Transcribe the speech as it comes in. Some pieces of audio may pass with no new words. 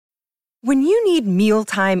When you need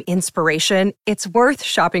mealtime inspiration, it's worth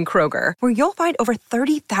shopping Kroger, where you'll find over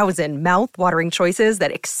 30,000 mouth-watering choices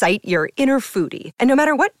that excite your inner foodie. And no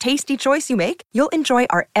matter what tasty choice you make, you'll enjoy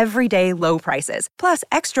our everyday low prices, plus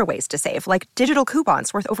extra ways to save, like digital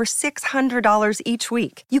coupons worth over $600 each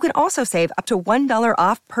week. You can also save up to $1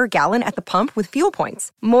 off per gallon at the pump with fuel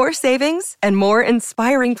points. More savings and more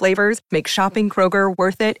inspiring flavors make shopping Kroger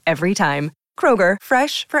worth it every time. Kroger,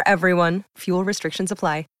 fresh for everyone. Fuel restrictions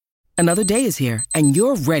apply. Another day is here, and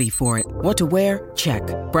you're ready for it. What to wear? Check.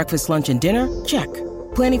 Breakfast, lunch, and dinner? Check.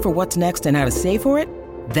 Planning for what's next and how to save for it?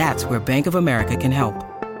 That's where Bank of America can help.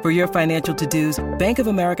 For your financial to-dos, Bank of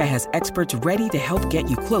America has experts ready to help get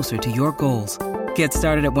you closer to your goals. Get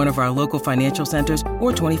started at one of our local financial centers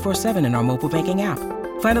or 24/7 in our mobile banking app.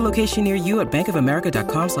 Find a location near you at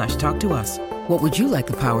bankofamerica.com/talktous. What would you like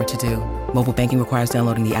the power to do? Mobile banking requires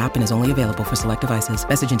downloading the app and is only available for select devices.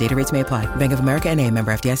 Message and data rates may apply. Bank of America N.A.,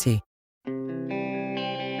 member FDIC.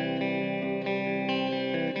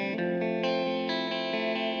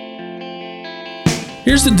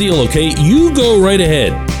 Here's the deal, okay? You go right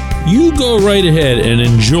ahead. You go right ahead and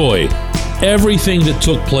enjoy everything that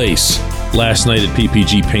took place last night at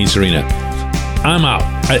PPG Paints Arena. I'm out.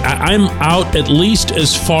 I'm out at least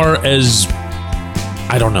as far as,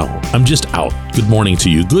 I don't know. I'm just out. Good morning to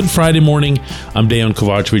you. Good Friday morning. I'm Dejan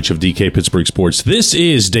Kovacevic of DK Pittsburgh Sports. This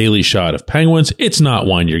is Daily Shot of Penguins. It's not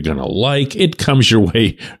one you're going to like. It comes your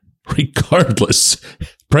way regardless,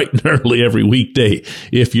 bright and early every weekday.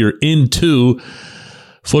 If you're into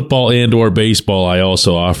football and or baseball, I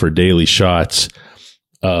also offer daily shots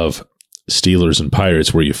of Steelers and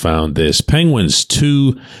Pirates, where you found this. Penguins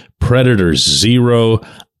 2, Predators 0.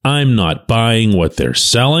 I'm not buying what they're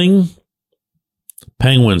selling.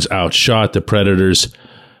 Penguins outshot the Predators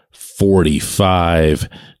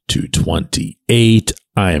 45-28.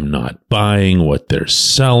 I am not buying what they're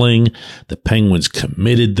selling. The Penguins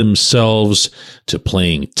committed themselves to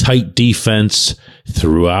playing tight defense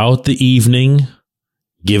throughout the evening,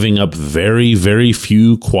 giving up very, very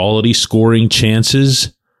few quality scoring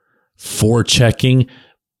chances, forechecking,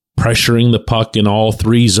 pressuring the puck in all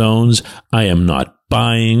three zones. I am not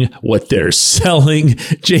buying what they're selling.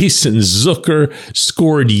 Jason Zucker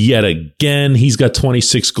scored yet again. He's got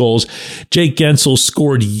 26 goals. Jake Gensel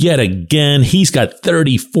scored yet again. He's got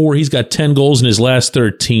 34. He's got 10 goals in his last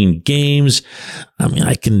 13 games. I mean,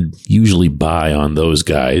 I can usually buy on those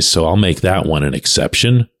guys, so I'll make that one an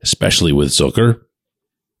exception, especially with Zucker.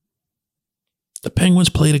 The Penguins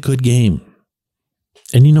played a good game.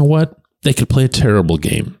 And you know what? They could play a terrible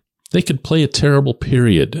game. They could play a terrible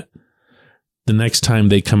period the next time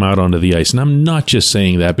they come out onto the ice. And I'm not just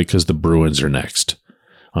saying that because the Bruins are next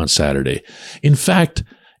on Saturday. In fact,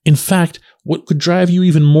 what could drive you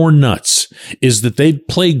even more nuts is that they'd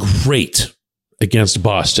play great against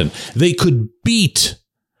Boston. They could beat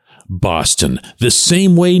Boston the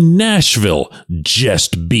same way Nashville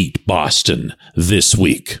just beat Boston this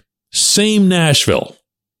week. Same Nashville.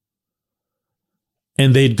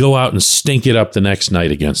 And they'd go out and stink it up the next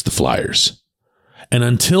night against the Flyers. And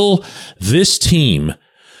until this team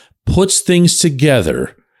puts things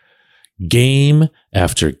together game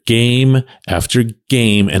after game after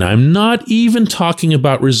game, and I'm not even talking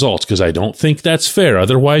about results because I don't think that's fair.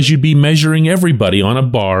 Otherwise, you'd be measuring everybody on a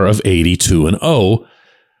bar of 82-0.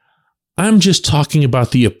 I'm just talking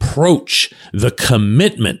about the approach, the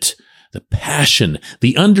commitment, the passion,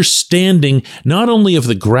 the understanding not only of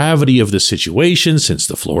the gravity of the situation since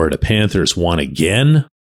the Florida Panthers won again,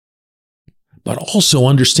 but also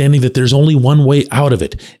understanding that there's only one way out of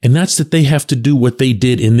it, and that's that they have to do what they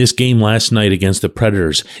did in this game last night against the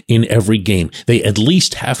Predators in every game. They at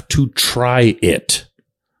least have to try it.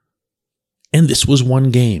 And this was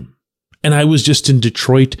one game. And I was just in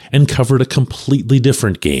Detroit and covered a completely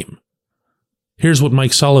different game. Here's what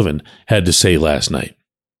Mike Sullivan had to say last night.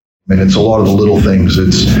 And it's a lot of the little things.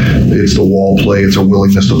 It's the wall play. It's our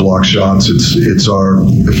willingness to block shots. It's our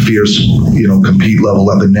fierce, compete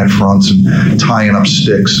level at the net fronts and tying up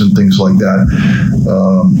sticks and things like that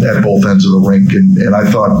at both ends of the rink. And I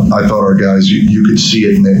thought our guys, you could see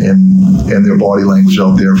it in their body language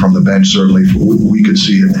out there from the bench. Certainly, we could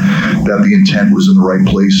see it that the intent was in the right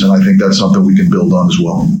place, and I think that's something we can build on as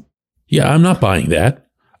well. Yeah, I'm not buying that.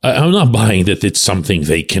 I'm not buying that it's something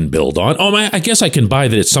they can build on. I guess I can buy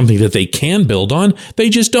that it's something that they can build on. They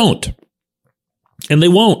just don't. And they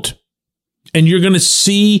won't. And you're going to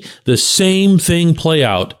see the same thing play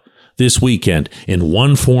out this weekend in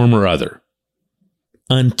one form or other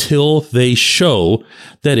until they show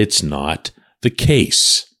that it's not the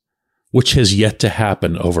case, which has yet to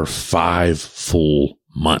happen over 5 full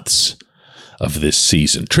months of this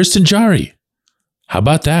season. Tristan Jarry, How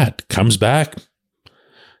about that? Comes back,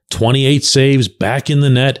 28 saves, back in the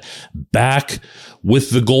net, back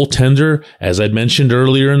with the goaltender, as I mentioned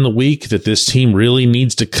earlier in the week, that this team really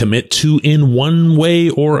needs to commit to in one way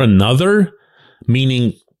or another,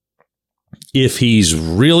 meaning if he's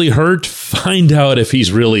really hurt, find out if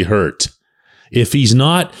he's really hurt. If he's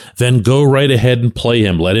not, then go right ahead and play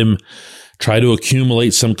him. Let him try to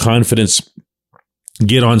accumulate some confidence,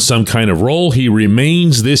 get on some kind of roll. He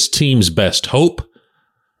remains this team's best hope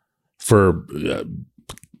for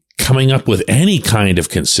coming up with any kind of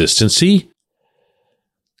consistency.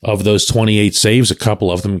 Of those 28 saves, a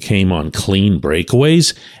couple of them came on clean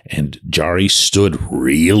breakaways, and Jarry stood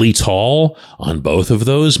really tall on both of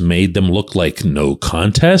those, made them look like no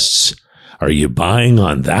contests. Are you buying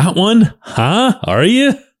on that one? Huh? Are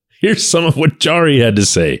you? Here's some of what Jarry had to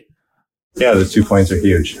say. Yeah, the 2 points are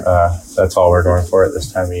huge. That's all we're going for at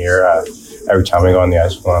this time of year. Every time we go on the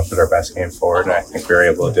ice, we want to put our best game forward, and I think we were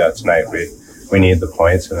able to do that tonight. We need the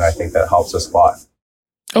points, and I think that helps us a lot.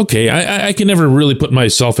 Okay, I can never really put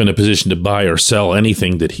myself in a position to buy or sell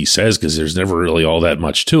anything that he says because there's never really all that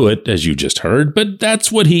much to it, as you just heard. But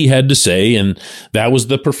that's what he had to say, and that was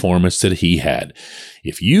the performance that he had.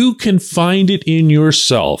 If you can find it in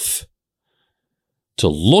yourself to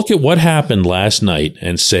look at what happened last night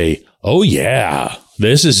and say, oh yeah,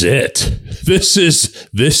 this is it. This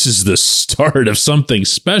is the start of something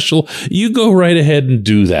special, you go right ahead and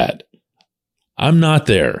do that. I'm not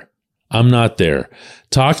there.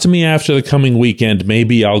 Talk to me after the coming weekend.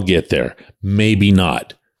 Maybe I'll get there. Maybe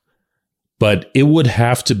not. But it would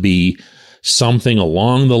have to be something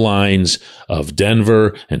along the lines of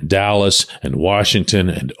Denver and Dallas and Washington.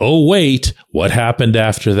 And oh, wait, what happened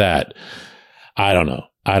after that? I don't know.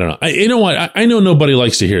 You know what? I know nobody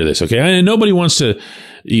likes to hear this, okay? Nobody wants to,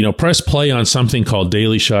 press play on something called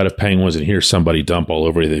Daily Shot of Penguins and hear somebody dump all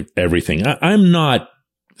over everything. I'm not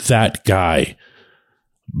that guy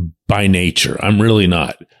by nature. I'm really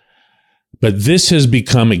not. But this has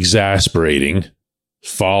become exasperating,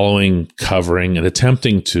 following, covering, and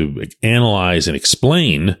attempting to analyze and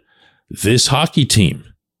explain this hockey team.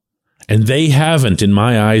 And they haven't, in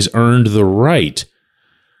my eyes, earned the right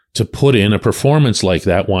to put in a performance like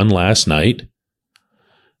that one last night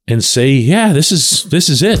and say, yeah, this is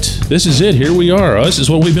it. This is it. Here we are. This is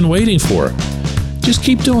what we've been waiting for. Just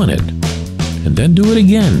keep doing it. And then do it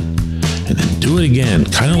again. And then do it again.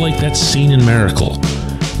 Kind of like that scene in Miracle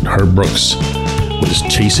when Herb Brooks was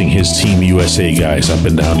chasing his Team USA guys up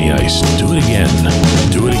and down the ice. Do it again.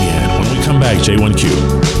 Do it again. When we come back,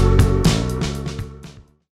 J1Q.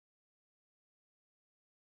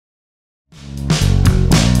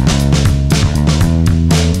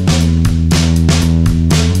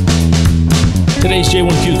 Today's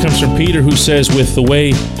J1Q comes from Peter, who says, with the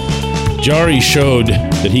way Jarry showed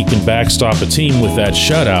that he can backstop a team with that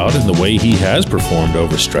shutout and the way he has performed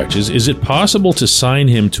over stretches, is it possible to sign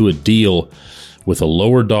him to a deal with a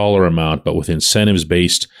lower dollar amount but with incentives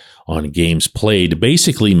based on games played to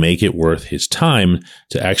basically make it worth his time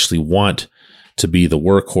to actually want to be the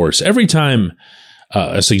workhorse? Every time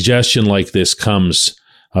a suggestion like this comes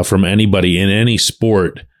from anybody in any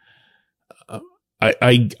sport,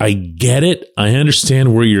 I get it. I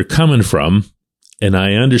understand where you're coming from. And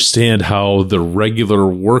I understand how the regular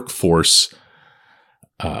workforce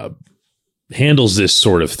handles this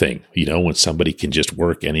sort of thing. When somebody can just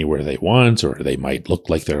work anywhere they want, or they might look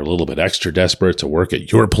like they're a little bit extra desperate to work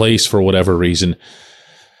at your place for whatever reason.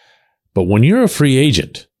 But when you're a free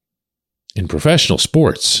agent in professional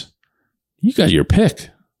sports, you got your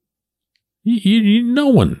pick. No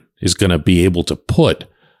one is going to be able to put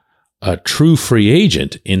a true free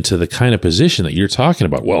agent into the kind of position that you're talking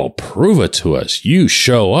about. Well, prove it to us. You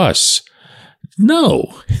show us.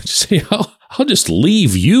 No. Say, I'll just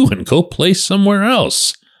leave you and go play somewhere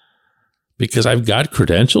else because I've got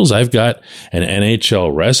credentials. I've got an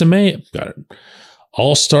NHL resume. I've got an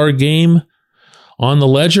all-star game on the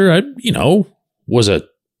ledger. I, was a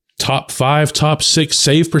top 5, top 6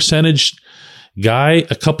 save percentage guy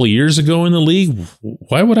a couple of years ago in the league.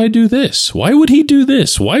 Why would I do this? Why would he do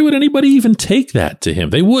this? Why would anybody even take that to him?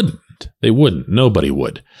 They wouldn't. Nobody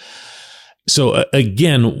would. So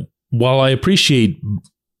again, while I appreciate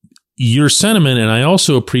your sentiment, and I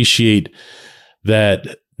also appreciate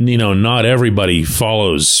that, not everybody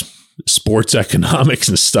follows sports economics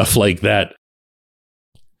and stuff like that.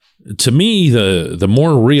 To me, the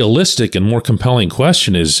more realistic and more compelling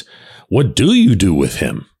question is, what do you do with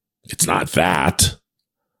him? It's not that.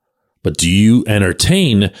 But do you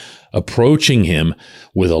entertain approaching him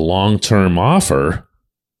with a long-term offer,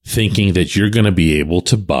 thinking that you're going to be able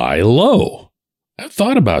to buy low? I've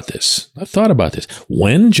thought about this.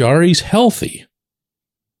 When Jarry's healthy,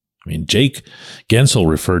 I mean, Jake Gensel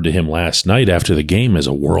referred to him last night after the game as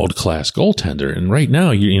a world-class goaltender. And right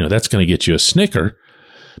now, that's going to get you a snicker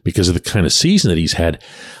because of the kind of season that he's had.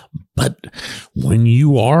 But when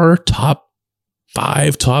you are top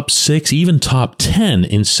 5, top 6, even top 10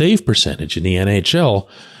 in save percentage in the NHL,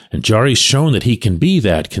 and Jarry's shown that he can be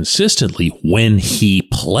that consistently when he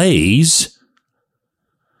plays,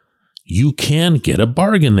 you can get a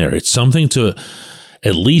bargain there. It's something to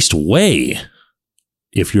at least weigh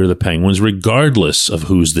if you're the Penguins, regardless of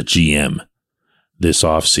who's the GM this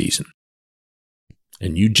offseason.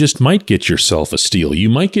 And you just might get yourself a steal. You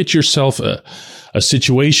might get yourself a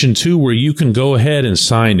situation, too, where you can go ahead and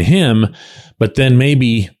sign him, but then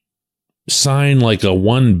maybe sign like a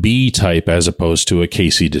 1B type as opposed to a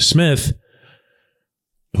Casey DeSmith,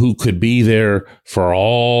 who could be there for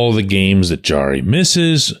all the games that Jarry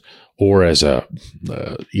misses, or as an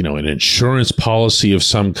insurance policy of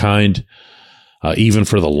some kind. Even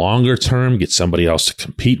for the longer term, get somebody else to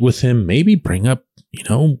compete with him. Maybe bring up,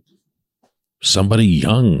 somebody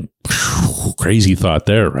young. Crazy thought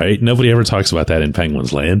there, right? Nobody ever talks about that in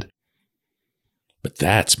Penguins land. But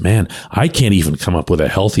I can't even come up with a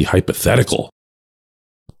healthy hypothetical.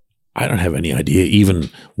 I don't have any idea even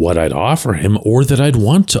what I'd offer him or that I'd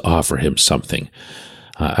want to offer him something.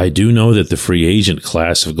 I do know that the free agent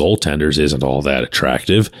class of goaltenders isn't all that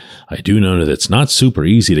attractive. I do know that it's not super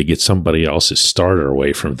easy to get somebody else's starter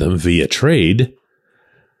away from them via trade.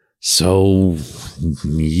 So,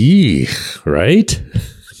 right?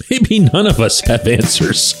 Maybe none of us have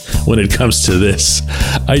answers when it comes to this.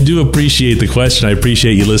 I do appreciate the question. I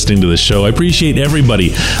appreciate you listening to the show. I appreciate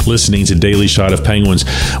everybody listening to Daily Shot of Penguins.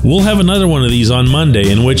 We'll have another one of these on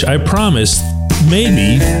Monday in which I promise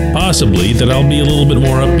possibly, that I'll be a little bit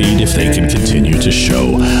more upbeat if they can continue to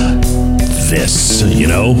show this,